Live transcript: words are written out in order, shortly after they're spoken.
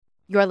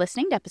You're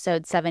listening to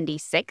episode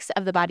 76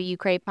 of the Body You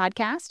Crave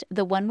podcast,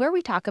 the one where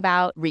we talk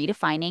about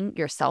redefining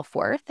your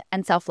self-worth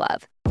and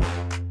self-love.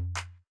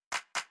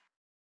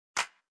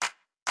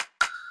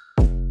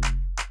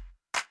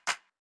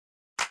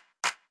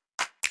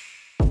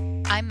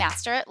 I'm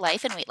Master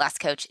Life and Weight Loss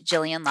Coach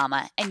Jillian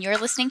Lama, and you're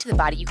listening to the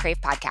Body You Crave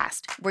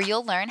podcast, where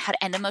you'll learn how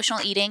to end emotional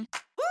eating,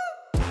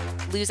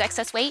 lose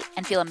excess weight,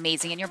 and feel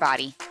amazing in your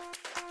body.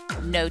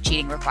 No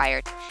cheating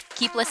required.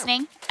 Keep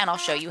listening, and I'll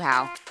show you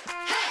how.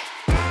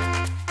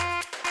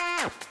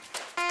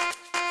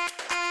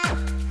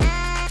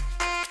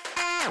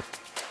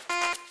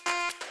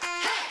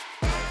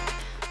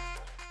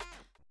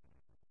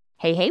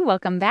 Hey,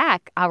 welcome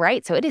back. All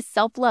right, so it is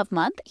Self-Love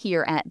Month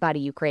here at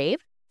Body You Crave.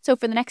 So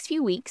for the next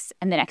few weeks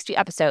and the next few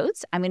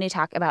episodes, I'm going to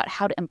talk about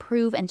how to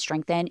improve and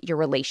strengthen your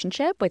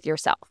relationship with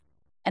yourself.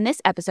 And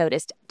this episode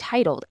is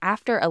titled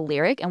after a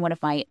lyric in one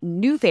of my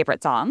new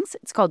favorite songs.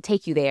 It's called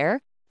Take You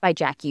There by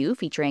Jack U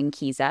featuring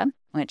Kiza,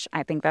 which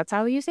I think that's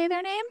how you say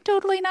their name.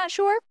 Totally not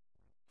sure.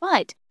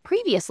 But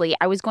previously,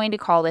 I was going to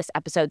call this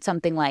episode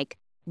something like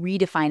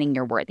redefining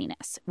your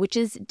worthiness, which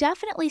is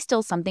definitely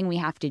still something we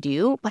have to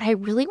do, but I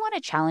really want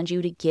to challenge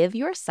you to give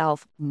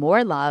yourself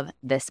more love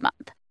this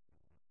month.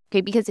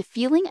 Okay, because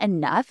feeling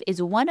enough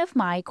is one of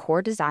my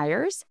core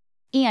desires,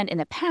 and in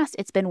the past,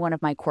 it's been one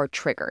of my core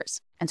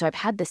triggers. And so I've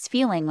had this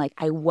feeling like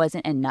I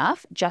wasn't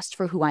enough just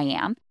for who I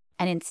am,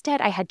 and instead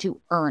I had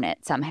to earn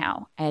it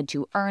somehow. I had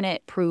to earn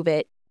it, prove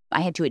it,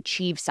 I had to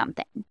achieve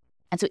something.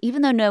 And so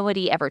even though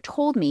nobody ever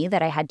told me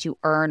that I had to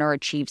earn or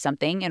achieve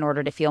something in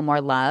order to feel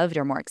more loved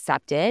or more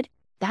accepted,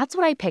 that's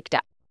what I picked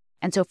up.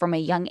 And so from a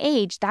young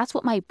age, that's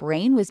what my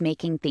brain was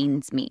making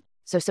things mean.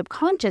 So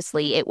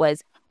subconsciously, it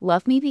was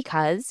love me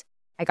because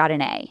I got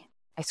an A,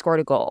 I scored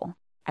a goal,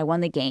 I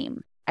won the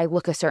game, I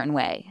look a certain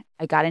way,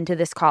 I got into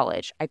this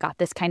college, I got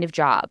this kind of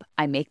job,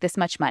 I make this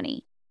much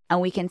money.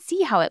 And we can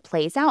see how it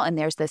plays out, and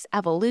there's this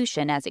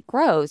evolution as it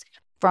grows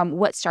from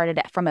what started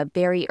from a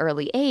very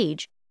early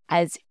age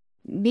as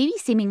maybe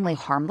seemingly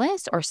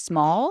harmless or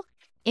small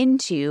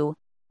into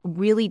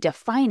really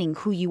defining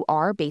who you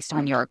are based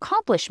on your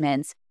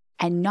accomplishments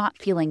and not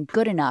feeling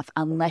good enough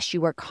unless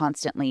you are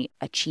constantly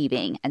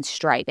achieving and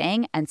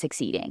striving and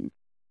succeeding.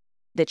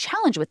 The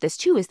challenge with this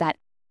too is that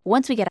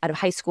once we get out of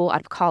high school, out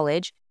of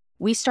college,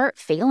 we start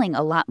failing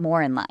a lot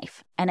more in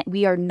life, and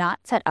we are not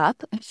set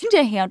up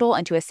to handle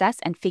and to assess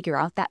and figure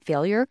out that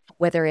failure,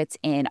 whether it's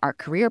in our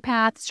career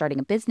path, starting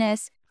a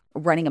business,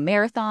 running a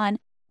marathon,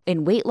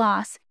 in weight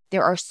loss.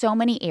 There are so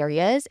many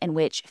areas in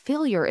which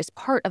failure is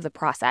part of the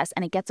process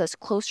and it gets us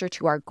closer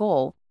to our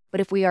goal.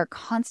 But if we are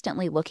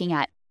constantly looking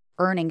at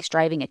earning,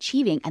 striving,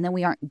 achieving, and then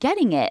we aren't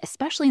getting it,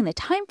 especially in the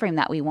time frame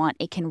that we want,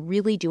 it can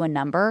really do a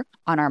number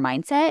on our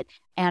mindset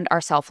and our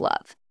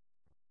self-love.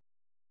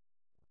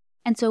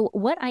 And so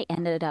what I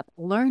ended up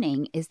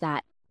learning is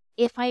that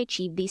if I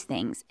achieved these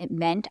things, it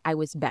meant I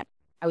was better.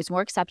 I was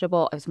more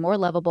acceptable. I was more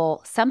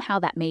lovable. Somehow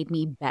that made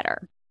me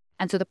better.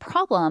 And so the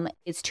problem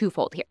is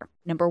twofold here.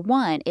 Number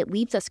one, it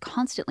leaves us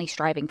constantly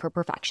striving for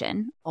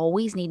perfection,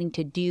 always needing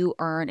to do,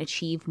 earn,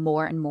 achieve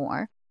more and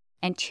more.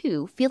 And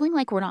two, feeling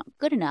like we're not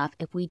good enough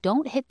if we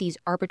don't hit these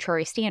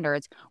arbitrary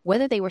standards,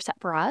 whether they were set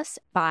for us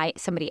by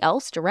somebody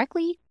else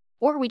directly,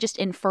 or we just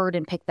inferred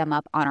and picked them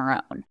up on our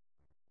own.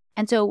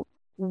 And so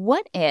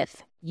what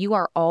if you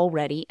are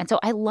already, and so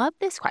I love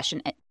this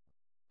question.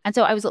 And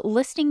so I was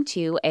listening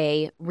to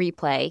a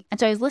replay, and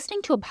so I was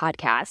listening to a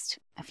podcast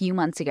a few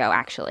months ago,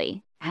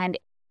 actually. And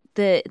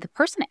the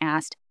person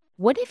asked,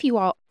 what if you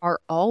are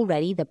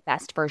already the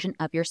best version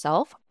of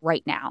yourself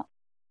right now?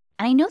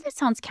 And I know this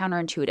sounds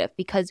counterintuitive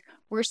because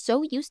we're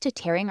so used to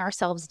tearing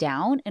ourselves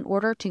down in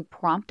order to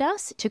prompt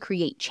us to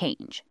create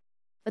change.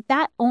 But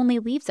that only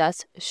leaves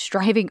us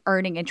striving,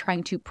 earning, and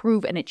trying to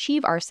prove and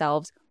achieve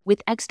ourselves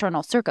with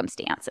external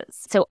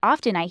circumstances. So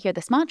often I hear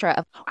this mantra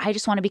of, I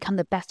just want to become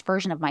the best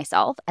version of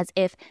myself, as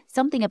if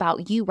something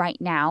about you right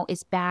now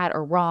is bad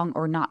or wrong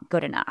or not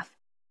good enough.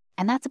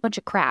 And that's a bunch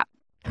of crap.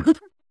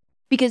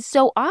 Because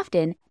so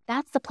often,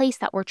 that's the place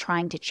that we're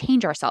trying to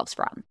change ourselves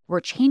from. We're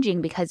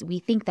changing because we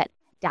think that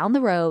down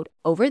the road,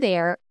 over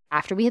there,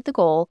 after we hit the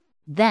goal,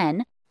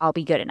 then I'll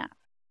be good enough.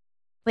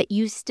 But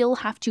you still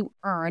have to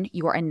earn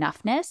your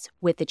enoughness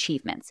with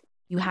achievements.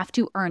 You have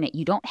to earn it.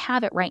 You don't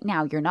have it right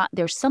now.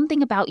 There's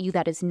something about you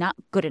that is not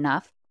good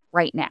enough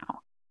right now.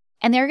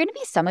 And there are going to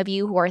be some of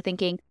you who are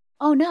thinking,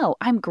 oh no,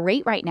 I'm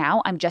great right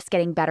now. I'm just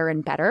getting better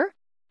and better.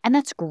 And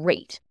that's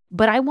great.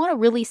 But I want to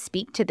really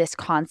speak to this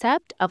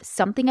concept of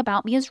something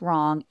about me is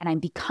wrong and I'm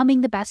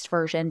becoming the best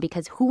version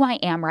because who I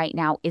am right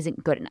now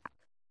isn't good enough.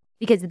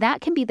 Because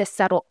that can be the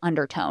subtle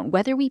undertone,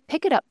 whether we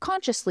pick it up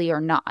consciously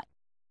or not.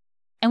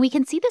 And we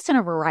can see this in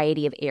a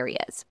variety of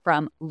areas,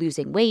 from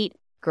losing weight,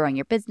 growing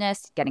your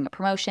business, getting a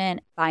promotion,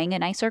 buying a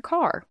nicer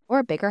car, or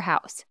a bigger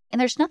house. And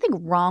there's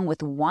nothing wrong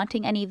with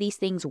wanting any of these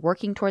things,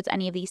 working towards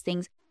any of these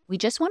things. We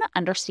just want to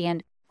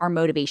understand our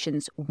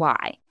motivations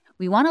why.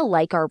 We want to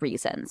like our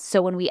reasons.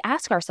 So when we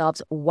ask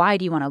ourselves, why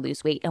do you want to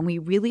lose weight? And we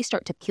really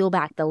start to peel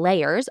back the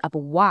layers of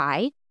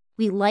why,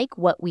 we like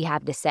what we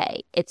have to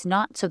say. It's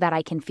not so that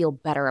I can feel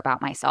better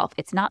about myself.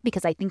 It's not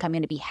because I think I'm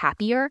going to be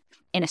happier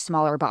in a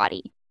smaller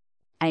body.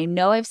 I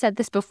know I've said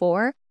this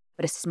before,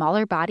 but a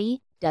smaller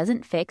body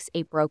doesn't fix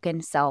a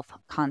broken self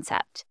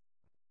concept.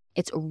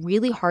 It's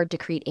really hard to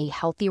create a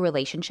healthy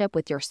relationship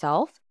with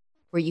yourself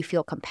where you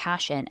feel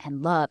compassion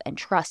and love and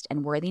trust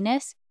and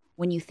worthiness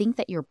when you think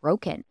that you're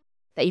broken,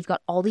 that you've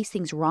got all these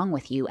things wrong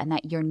with you and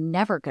that you're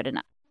never good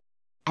enough.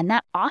 And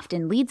that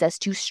often leads us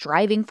to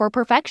striving for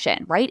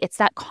perfection, right? It's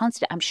that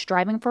constant, I'm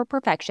striving for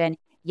perfection,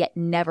 yet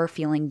never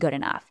feeling good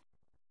enough.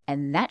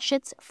 And that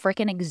shit's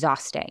freaking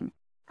exhausting.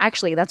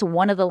 Actually, that's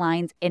one of the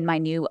lines in my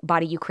new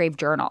Body You Crave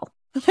journal.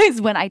 Is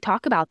when I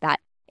talk about that,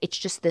 it's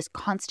just this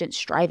constant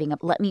striving of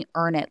let me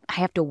earn it. I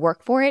have to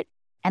work for it.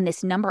 And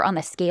this number on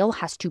the scale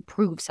has to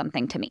prove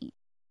something to me.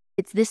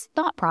 It's this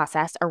thought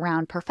process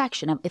around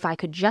perfection of if I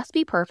could just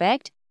be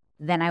perfect,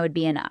 then I would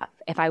be enough.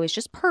 If I was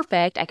just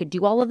perfect, I could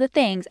do all of the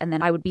things and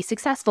then I would be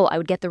successful. I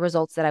would get the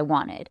results that I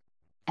wanted.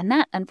 And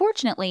that,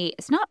 unfortunately,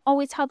 is not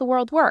always how the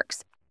world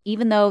works,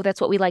 even though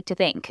that's what we like to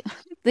think.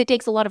 It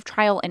takes a lot of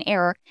trial and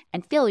error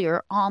and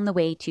failure on the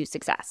way to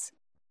success.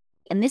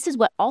 And this is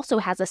what also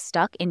has us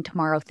stuck in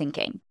tomorrow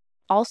thinking.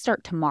 I'll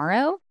start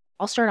tomorrow.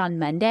 I'll start on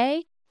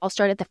Monday. I'll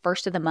start at the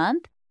first of the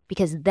month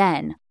because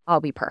then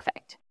I'll be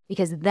perfect.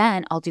 Because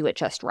then I'll do it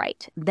just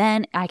right.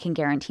 Then I can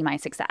guarantee my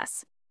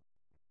success.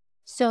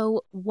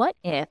 So what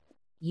if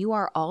you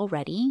are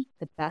already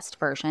the best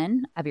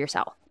version of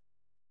yourself?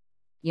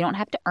 You don't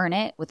have to earn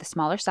it with a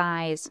smaller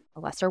size,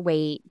 a lesser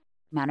weight,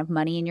 amount of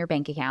money in your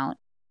bank account.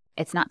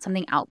 It's not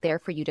something out there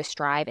for you to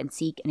strive and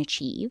seek and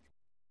achieve.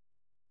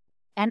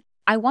 And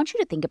I want you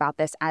to think about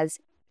this as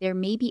there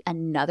may be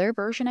another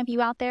version of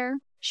you out there.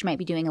 She might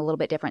be doing a little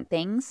bit different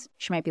things.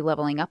 She might be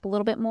leveling up a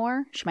little bit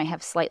more. She might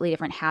have slightly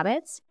different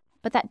habits,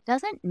 but that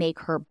doesn't make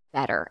her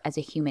better as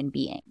a human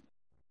being.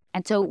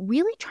 And so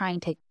really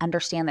trying to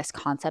understand this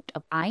concept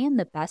of I am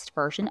the best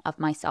version of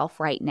myself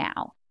right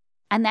now.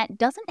 And that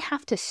doesn't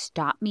have to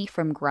stop me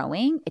from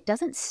growing. It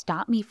doesn't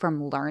stop me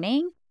from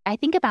learning. I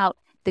think about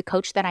the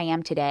coach that I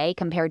am today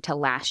compared to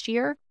last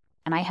year,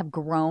 and I have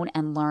grown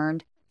and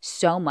learned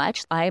so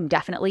much. I am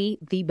definitely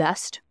the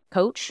best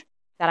coach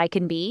that I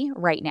can be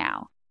right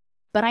now.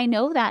 But I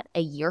know that a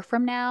year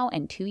from now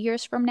and 2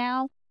 years from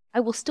now,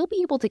 I will still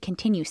be able to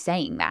continue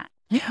saying that.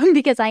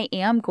 Because I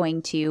am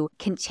going to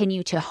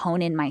continue to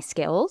hone in my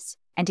skills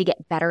and to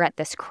get better at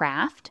this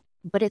craft.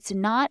 But it's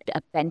not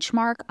a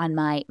benchmark on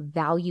my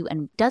value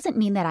and doesn't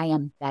mean that I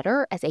am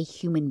better as a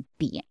human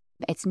being.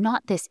 It's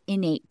not this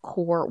innate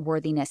core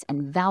worthiness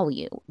and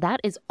value. That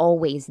is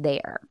always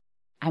there.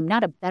 I'm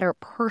not a better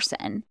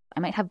person. I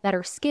might have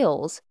better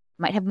skills.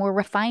 I might have more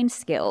refined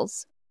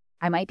skills.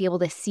 I might be able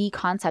to see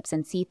concepts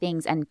and see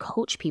things and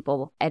coach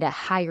people at a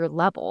higher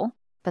level.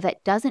 But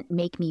that doesn't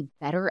make me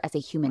better as a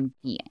human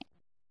being.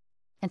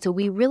 And so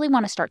we really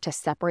want to start to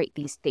separate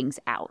these things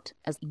out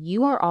as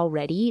you are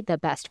already the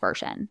best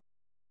version.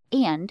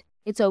 And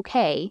it's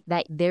okay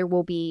that there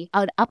will be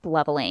an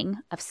up-leveling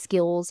of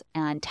skills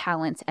and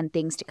talents and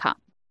things to come.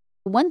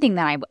 One thing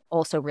that I've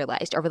also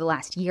realized over the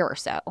last year or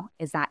so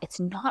is that it's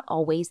not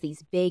always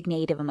these big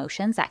negative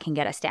emotions that can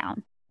get us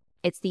down.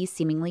 It's these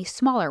seemingly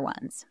smaller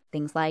ones,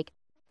 things like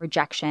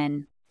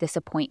rejection,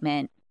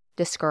 disappointment,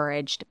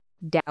 discouraged,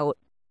 doubt.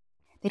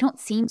 They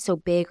don't seem so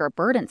big or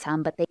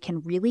burdensome, but they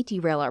can really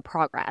derail our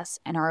progress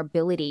and our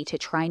ability to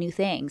try new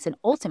things and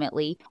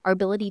ultimately our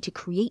ability to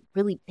create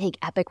really big,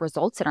 epic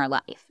results in our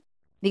life.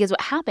 Because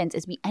what happens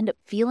is we end up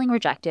feeling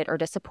rejected or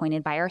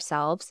disappointed by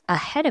ourselves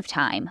ahead of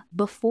time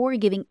before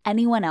giving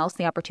anyone else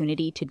the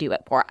opportunity to do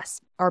it for us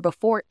or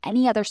before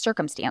any other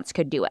circumstance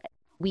could do it.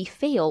 We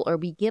fail or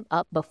we give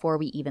up before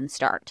we even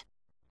start.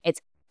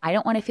 I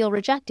don't want to feel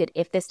rejected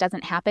if this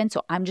doesn't happen,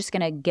 so I'm just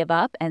going to give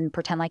up and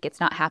pretend like it's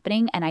not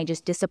happening, and I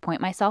just disappoint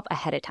myself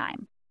ahead of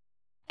time.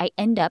 I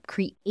end up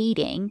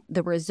creating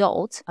the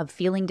result of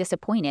feeling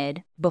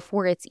disappointed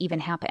before it's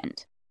even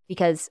happened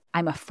because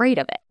I'm afraid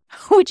of it,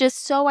 which is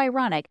so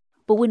ironic.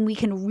 But when we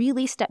can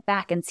really step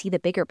back and see the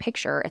bigger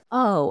picture,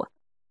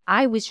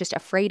 I was just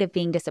afraid of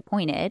being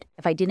disappointed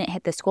if I didn't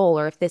hit this goal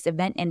or if this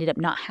event ended up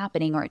not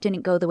happening or it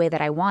didn't go the way that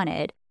I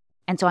wanted,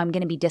 and so I'm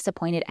going to be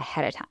disappointed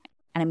ahead of time.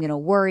 And I'm going to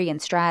worry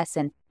and stress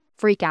and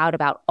freak out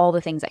about all the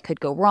things that could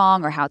go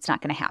wrong or how it's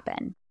not going to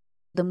happen.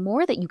 The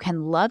more that you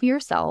can love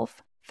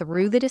yourself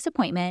through the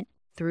disappointment,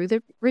 through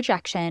the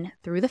rejection,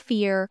 through the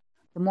fear,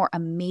 the more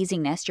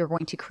amazingness you're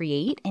going to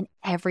create in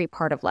every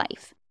part of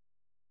life.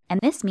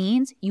 And this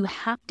means you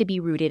have to be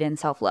rooted in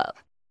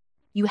self-love.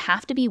 You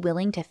have to be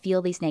willing to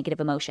feel these negative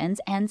emotions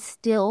and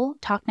still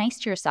talk nice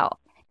to yourself,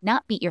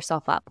 not beat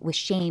yourself up with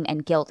shame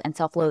and guilt and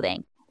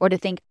self-loathing, or to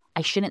think,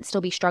 I shouldn't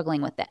still be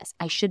struggling with this.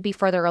 I should be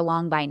further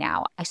along by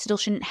now. I still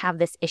shouldn't have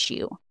this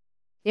issue.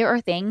 There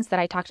are things that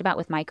I talked about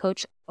with my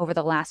coach over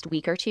the last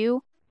week or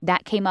two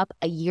that came up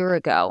a year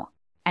ago.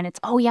 And it's,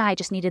 I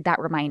just needed that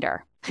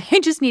reminder.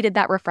 I just needed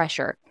that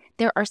refresher.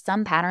 There are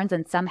some patterns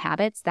and some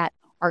habits that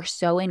are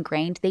so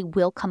ingrained, they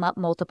will come up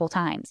multiple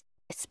times.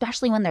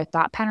 especially when they're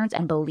thought patterns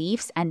and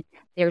beliefs and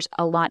there's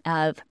a lot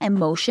of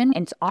emotion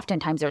and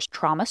oftentimes there's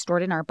trauma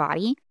stored in our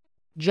body.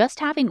 Just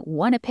having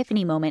one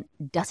epiphany moment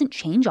doesn't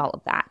change all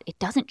of that. It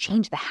doesn't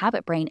change the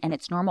habit brain and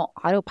its normal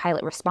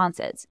autopilot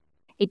responses.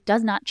 It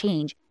does not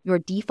change your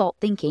default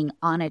thinking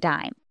on a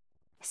dime,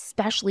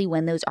 especially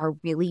when those are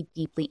really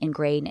deeply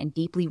ingrained and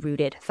deeply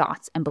rooted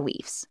thoughts and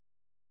beliefs.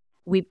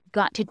 We've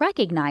got to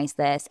recognize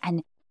this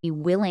and be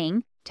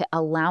willing to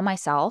allow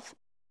myself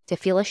to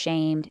feel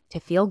ashamed, to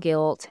feel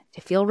guilt,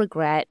 to feel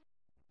regret,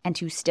 and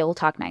to still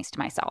talk nice to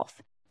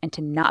myself and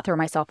to not throw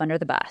myself under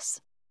the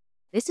bus.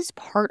 This is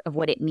part of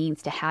what it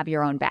means to have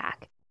your own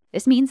back.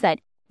 This means that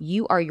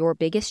you are your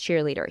biggest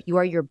cheerleader. You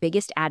are your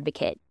biggest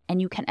advocate,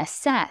 and you can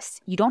assess.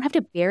 You don't have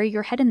to bury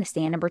your head in the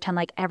sand and pretend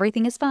like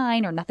everything is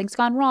fine or nothing's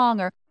gone wrong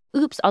or,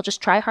 oops, I'll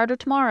just try harder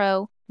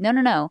tomorrow.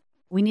 No.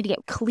 We need to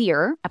get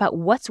clear about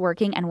what's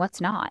working and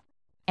what's not,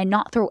 and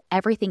not throw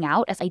everything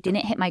out as I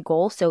didn't hit my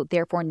goal, so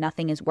therefore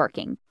nothing is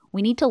working.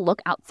 We need to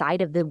look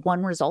outside of the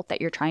one result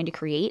that you're trying to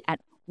create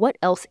at what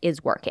else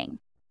is working.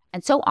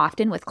 And so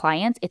often with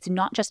clients, it's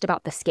not just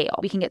about the scale.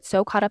 We can get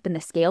so caught up in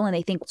the scale and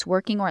they think it's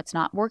working or it's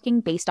not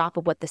working based off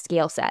of what the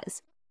scale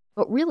says.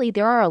 But really,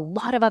 there are a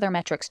lot of other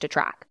metrics to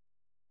track.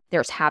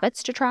 There's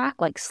habits to track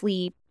like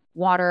sleep,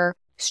 water,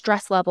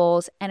 stress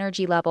levels,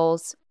 energy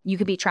levels. You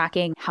could be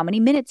tracking how many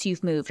minutes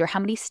you've moved or how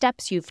many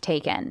steps you've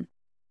taken.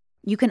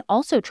 You can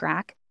also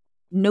track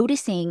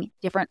noticing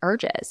different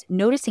urges,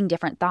 noticing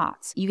different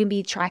thoughts. You can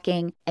be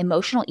tracking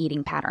emotional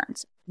eating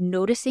patterns,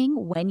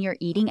 noticing when you're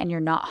eating and you're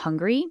not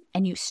hungry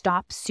and you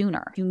stop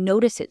sooner. You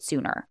notice it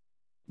sooner.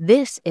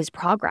 This is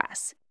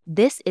progress.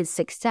 This is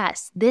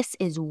success. This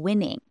is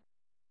winning.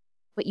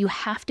 But you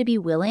have to be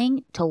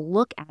willing to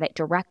look at it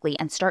directly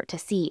and start to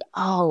see,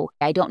 oh,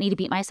 I don't need to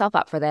beat myself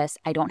up for this.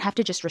 I don't have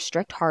to just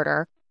restrict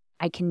harder.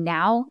 I can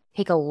now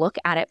take a look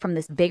at it from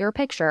this bigger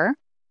picture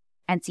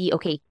and see,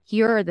 okay,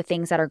 here are the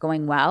things that are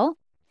going well.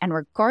 And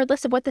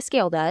regardless of what the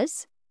scale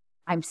does,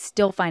 I'm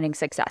still finding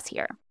success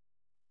here.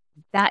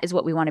 That is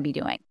what we want to be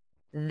doing.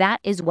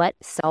 That is what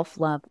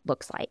self-love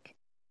looks like.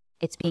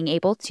 It's being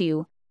able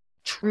to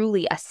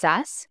truly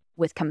assess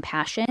with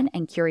compassion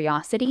and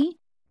curiosity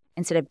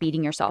instead of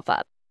beating yourself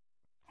up.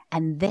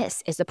 And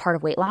this is the part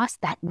of weight loss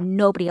that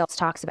nobody else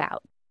talks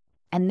about.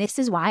 And this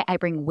is why I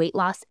bring weight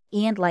loss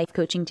and life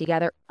coaching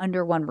together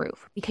under one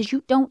roof, because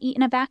you don't eat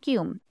in a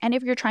vacuum. And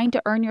if you're trying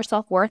to earn your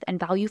self-worth and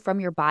value from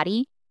your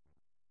body,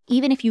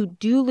 even if you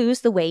do lose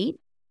the weight,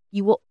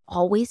 you will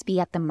always be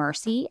at the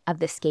mercy of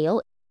the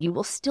scale. You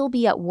will still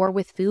be at war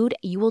with food.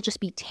 You will just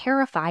be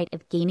terrified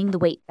of gaining the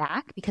weight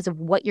back because of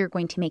what you're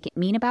going to make it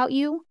mean about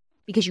you,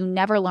 because you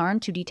never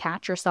learned to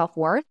detach your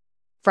self-worth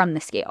from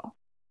the scale.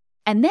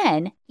 And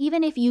then,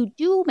 even if you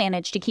do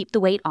manage to keep the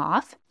weight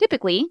off,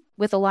 typically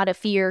with a lot of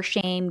fear,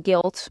 shame,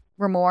 guilt,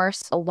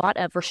 remorse, a lot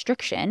of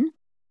restriction,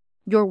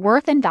 your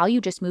worth and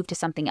value just move to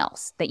something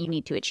else that you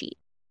need to achieve.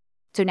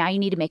 So now you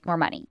need to make more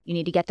money. You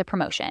need to get the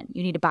promotion.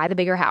 You need to buy the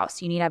bigger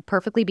house. You need to have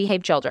perfectly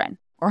behaved children,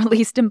 or at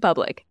least in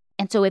public.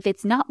 And so if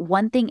it's not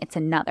one thing, it's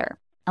another.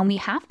 And we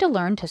have to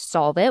learn to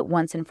solve it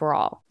once and for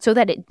all so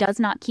that it does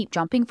not keep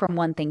jumping from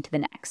one thing to the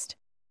next.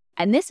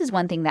 And this is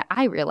one thing that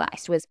I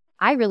realized was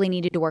I really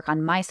needed to work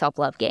on my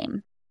self-love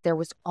game. There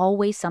was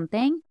always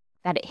something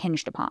that it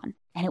hinged upon.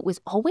 And it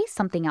was always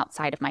something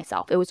outside of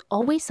myself. It was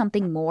always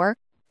something more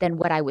than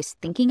what I was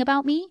thinking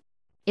about me.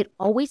 It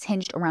always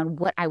hinged around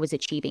what I was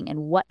achieving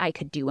and what I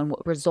could do and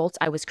what results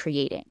I was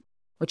creating,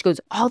 which goes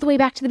all the way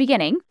back to the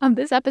beginning of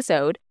this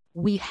episode.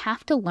 We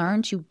have to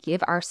learn to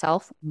give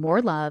ourselves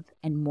more love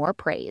and more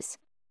praise.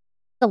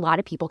 A lot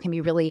of people can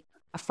be really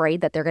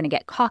afraid that they're going to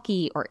get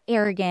cocky or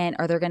arrogant,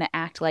 or they're going to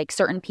act like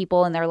certain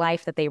people in their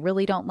life that they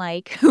really don't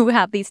like who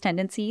have these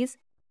tendencies.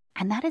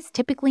 And that is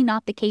typically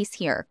not the case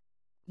here.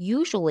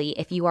 Usually,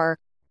 if you are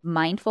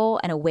mindful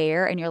and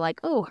aware and you're like,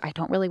 oh, I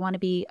don't really want to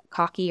be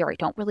cocky or I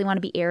don't really want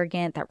to be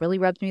arrogant, that really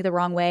rubs me the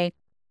wrong way,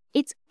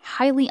 it's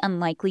highly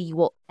unlikely you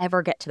will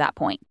ever get to that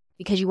point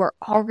because you are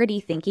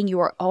already thinking, you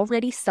are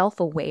already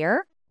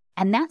self-aware.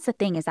 And that's the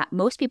thing, is that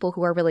most people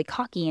who are really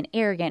cocky and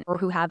arrogant or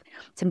who have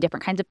some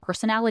different kinds of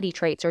personality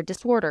traits or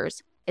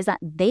disorders is that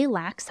they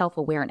lack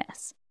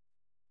self-awareness.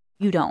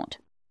 You don't.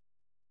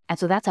 And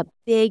so that's a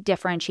big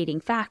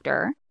differentiating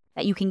factor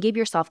that you can give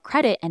yourself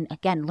credit and,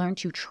 again, learn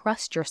to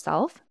trust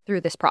yourself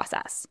through this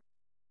process.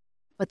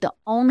 But the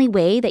only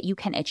way that you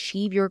can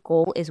achieve your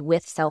goal is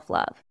with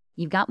self-love.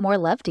 You've got more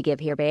love to give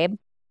here, babe.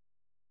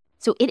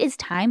 So it is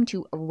time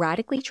to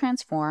radically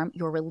transform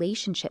your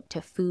relationship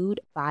to food,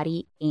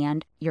 body,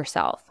 and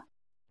yourself.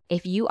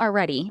 If you are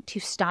ready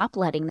to stop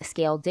letting the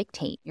scale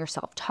dictate your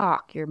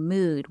self-talk, your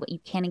mood, what you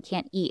can and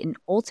can't eat, and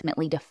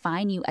ultimately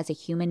define you as a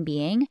human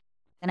being,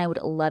 then I would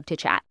love to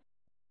chat.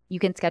 You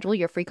can schedule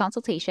your free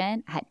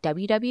consultation at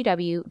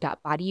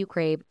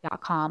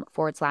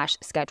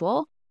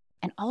www.bodyyoucrave.com/schedule,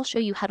 and I'll show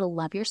you how to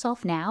love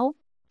yourself now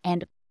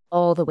and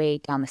all the way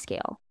down the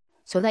scale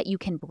so that you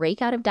can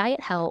break out of diet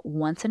hell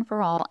once and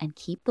for all and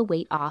keep the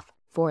weight off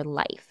for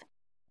life.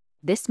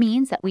 This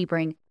means that we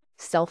bring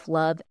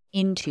self-love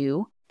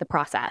into the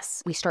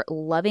process. We start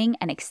loving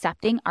and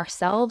accepting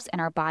ourselves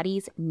and our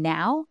bodies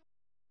now.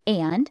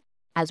 And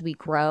as we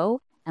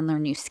grow and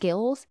learn new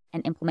skills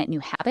and implement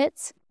new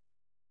habits,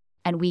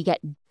 and we get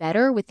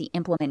better with the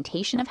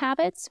implementation of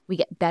habits, we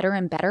get better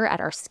and better at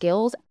our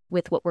skills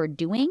with what we're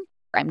doing.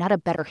 I'm not a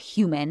better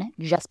human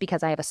just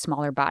because I have a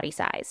smaller body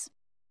size.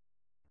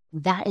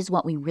 That is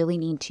what we really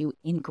need to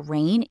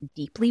ingrain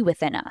deeply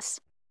within us.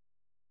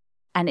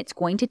 And it's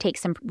going to take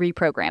some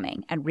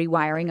reprogramming and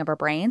rewiring of our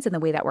brains and the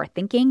way that we're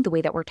thinking, the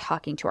way that we're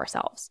talking to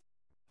ourselves.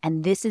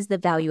 And this is the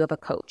value of a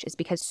coach, is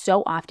because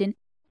so often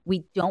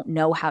we don't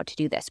know how to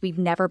do this. We've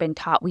never been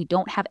taught. We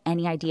don't have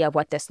any idea of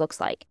what this looks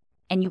like.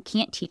 And you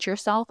can't teach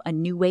yourself a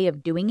new way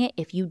of doing it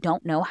if you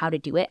don't know how to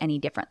do it any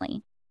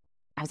differently.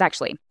 I was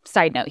actually,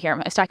 side note here,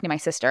 I was talking to my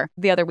sister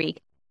the other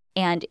week,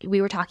 and we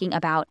were talking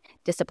about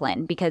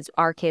discipline because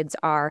our kids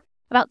are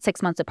about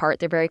 6 months apart.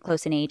 They're very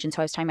close in age. And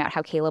so I was talking about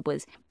how Caleb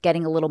was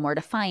getting a little more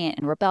defiant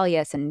and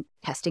rebellious and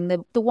testing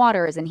the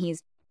waters. And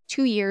he's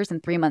 2 years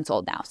and 3 months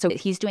old now. So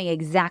he's doing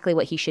exactly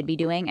what he should be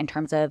doing in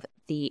terms of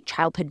the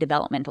childhood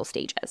developmental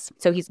stages.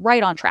 So he's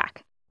right on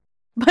track.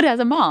 But as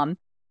a mom,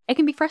 it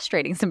can be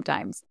frustrating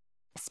sometimes,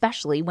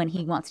 especially when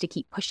he wants to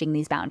keep pushing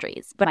these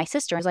boundaries. But my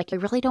sister is like, I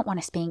really don't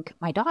want to spank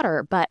my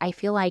daughter, but I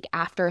feel like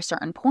after a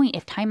certain point,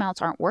 if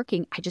timeouts aren't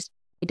working, I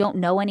don't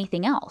know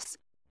anything else.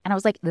 And I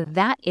was like,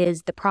 that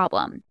is the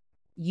problem.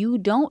 You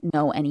don't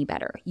know any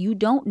better. You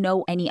don't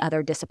know any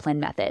other discipline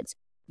methods.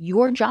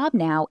 Your job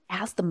now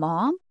as the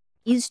mom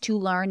is to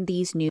learn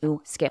these new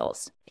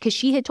skills. Because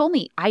she had told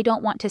me, I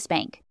don't want to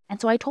spank.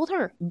 And so I told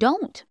her,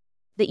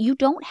 that you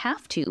don't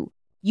have to.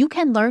 You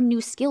can learn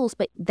new skills,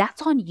 but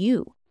that's on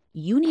you.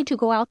 You need to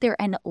go out there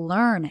and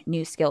learn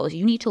new skills.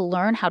 You need to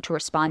learn how to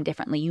respond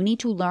differently. You need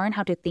to learn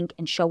how to think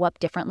and show up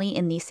differently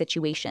in these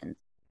situations.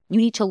 You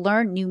need to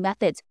learn new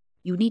methods.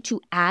 You need to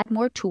add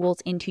more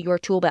tools into your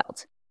tool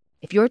belt.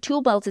 If your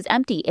tool belt is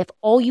empty, if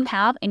all you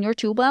have in your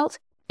tool belt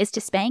is to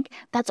spank,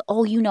 that's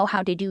all you know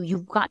how to do.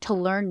 You've got to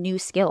learn new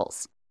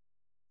skills.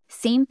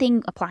 Same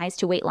thing applies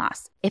to weight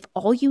loss. If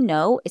all you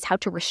know is how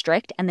to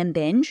restrict and then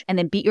binge and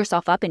then beat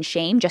yourself up in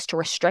shame just to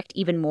restrict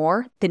even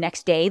more the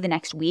next day, the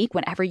next week,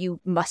 whenever you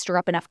muster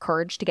up enough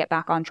courage to get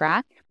back on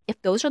track,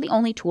 if those are the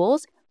only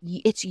tools,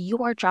 it's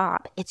your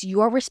job. It's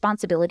your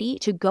responsibility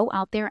to go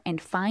out there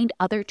and find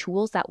other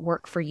tools that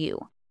work for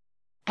you.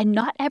 And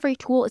not every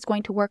tool is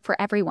going to work for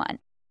everyone.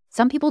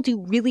 Some people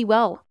do really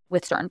well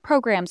with certain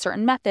programs,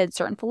 certain methods,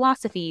 certain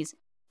philosophies,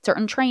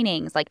 certain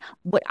trainings. Like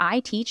what I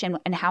teach and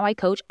how I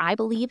coach, I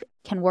believe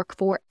can work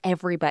for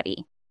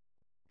everybody.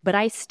 But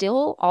I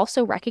still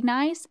also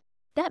recognize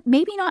that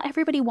maybe not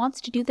everybody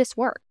wants to do this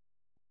work.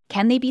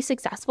 Can they be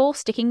successful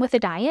sticking with a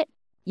diet?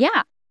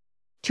 Yeah,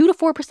 2 to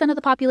 4% of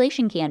the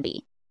population can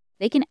be.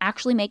 They can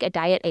actually make a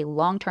diet a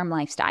long-term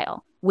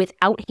lifestyle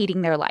without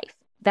hating their life.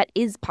 That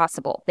is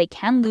possible. They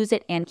can lose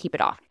it and keep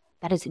it off.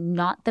 That is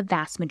not the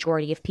vast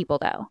majority of people,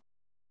 though.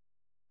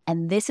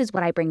 And this is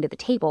what I bring to the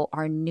table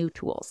are new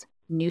tools,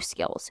 new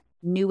skills,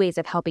 new ways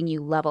of helping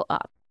you level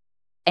up.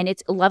 And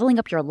it's leveling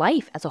up your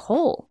life as a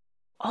whole,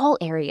 all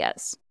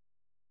areas.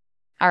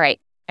 All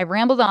right, I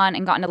rambled on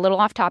and gotten a little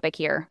off topic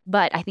here,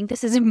 but I think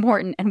this is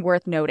important and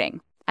worth noting.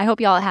 I hope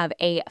y'all have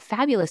a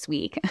fabulous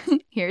week.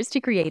 Here's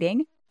to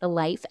creating the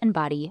life and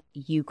body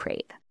you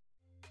crave.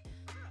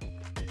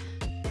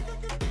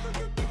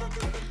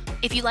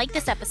 If you like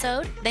this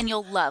episode, then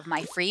you'll love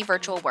my free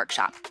virtual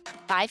workshop,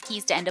 5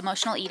 Keys to End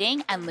Emotional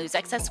Eating and Lose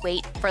Excess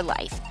Weight for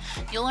Life.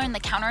 You'll learn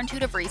the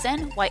counterintuitive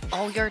reason why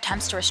all your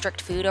attempts to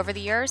restrict food over the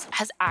years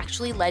has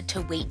actually led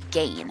to weight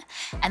gain,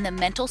 and the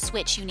mental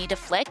switch you need to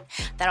flick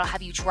that'll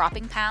have you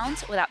dropping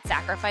pounds without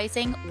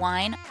sacrificing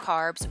wine,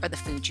 carbs, or the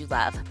food you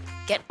love.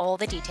 Get all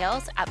the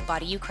details at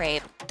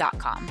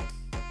bodyyoucrave.com.